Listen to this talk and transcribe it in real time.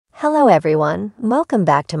Hello everyone, welcome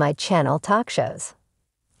back to my channel Talk Shows.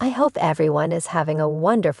 I hope everyone is having a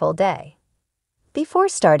wonderful day. Before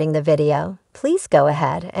starting the video, please go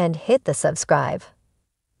ahead and hit the subscribe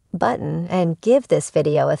button and give this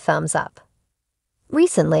video a thumbs up.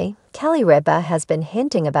 Recently, Ripa has been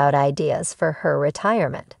hinting about ideas for her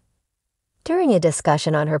retirement. During a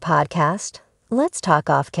discussion on her podcast, Let's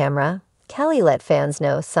Talk Off Camera, Kelly let fans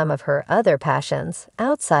know some of her other passions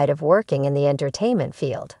outside of working in the entertainment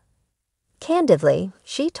field. Candidly,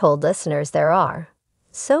 she told listeners there are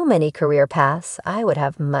so many career paths I would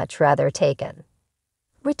have much rather taken.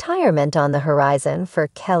 Retirement on the horizon for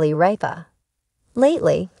Ripa.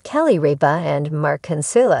 Lately, Ripa and Mark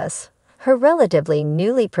Consuelos, her relatively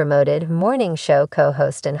newly promoted morning show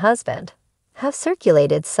co-host and husband, have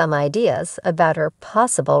circulated some ideas about her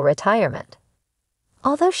possible retirement.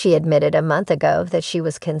 Although she admitted a month ago that she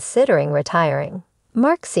was considering retiring,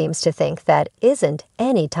 Mark seems to think that isn't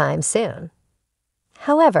anytime soon.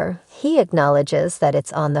 However, he acknowledges that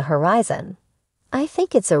it's on the horizon. I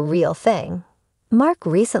think it's a real thing. Mark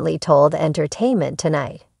recently told Entertainment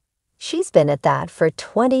Tonight she's been at that for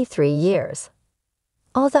 23 years.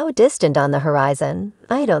 Although distant on the horizon,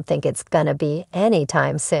 I don't think it's gonna be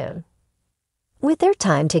anytime soon. With their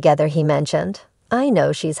time together, he mentioned, I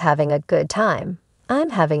know she's having a good time.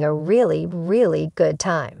 I'm having a really, really good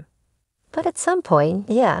time. But at some point,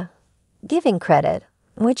 yeah, giving credit,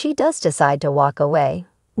 when she does decide to walk away,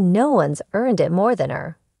 no one's earned it more than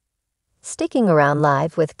her. Sticking around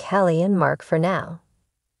live with Kelly and Mark for now.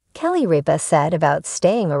 Ripa said about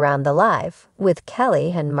staying around the live with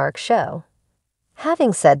Kelly and Mark show.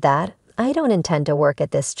 Having said that, I don't intend to work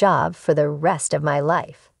at this job for the rest of my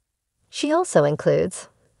life. She also includes,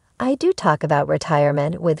 I do talk about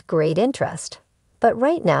retirement with great interest, but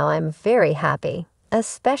right now I'm very happy,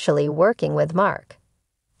 especially working with Mark.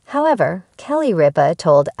 However, Ripa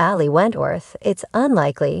told Ali Wentworth it's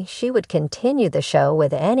unlikely she would continue the show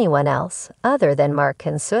with anyone else other than Mark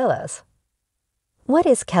Consuelos. What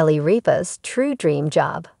is Ripa's true dream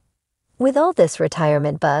job? With all this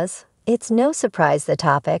retirement buzz, it's no surprise the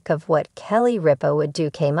topic of what Ripa would do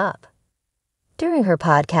came up. During her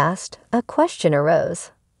podcast, a question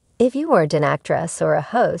arose. If you weren't an actress or a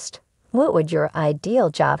host, what would your ideal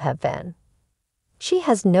job have been? She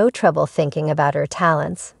has no trouble thinking about her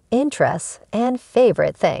talents, interests, and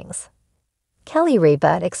favorite things.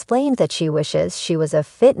 Ripa explained that she wishes she was a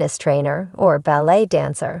fitness trainer or ballet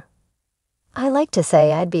dancer. I like to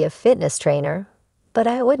say I'd be a fitness trainer, but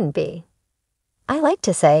I wouldn't be. I like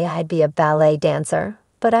to say I'd be a ballet dancer,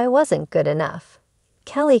 but I wasn't good enough,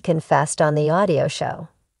 Kelly confessed on the audio show.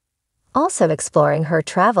 Also exploring her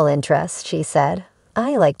travel interests, she said,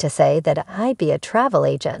 I like to say that I'd be a travel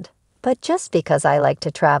agent, but just because I like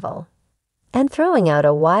to travel. And throwing out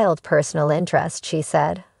a wild personal interest, she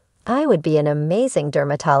said, I would be an amazing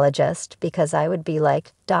dermatologist because I would be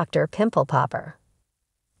like Dr. Pimple Popper.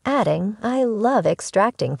 Adding, I love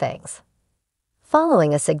extracting things.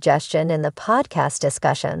 Following a suggestion in the podcast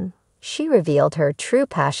discussion, she revealed her true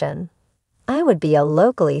passion. I would be a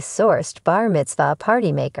locally sourced bar mitzvah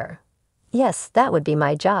party maker. Yes, that would be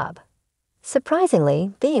my job.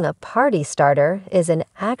 Surprisingly, being a party starter is an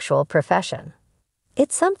actual profession.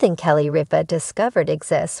 It's something Ripa discovered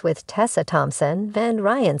exists with Tessa Thompson and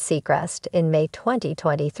Ryan Seacrest in May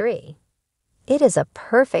 2023. It is a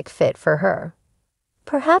perfect fit for her.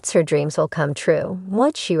 Perhaps her dreams will come true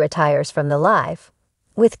once she retires from the live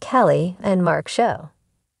with Kelly and Mark show.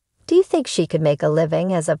 Do you think she could make a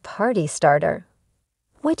living as a party starter?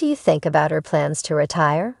 What do you think about her plans to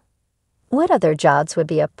retire? What other jobs would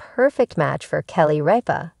be a perfect match for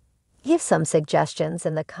Ripa? Give some suggestions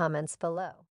in the comments below.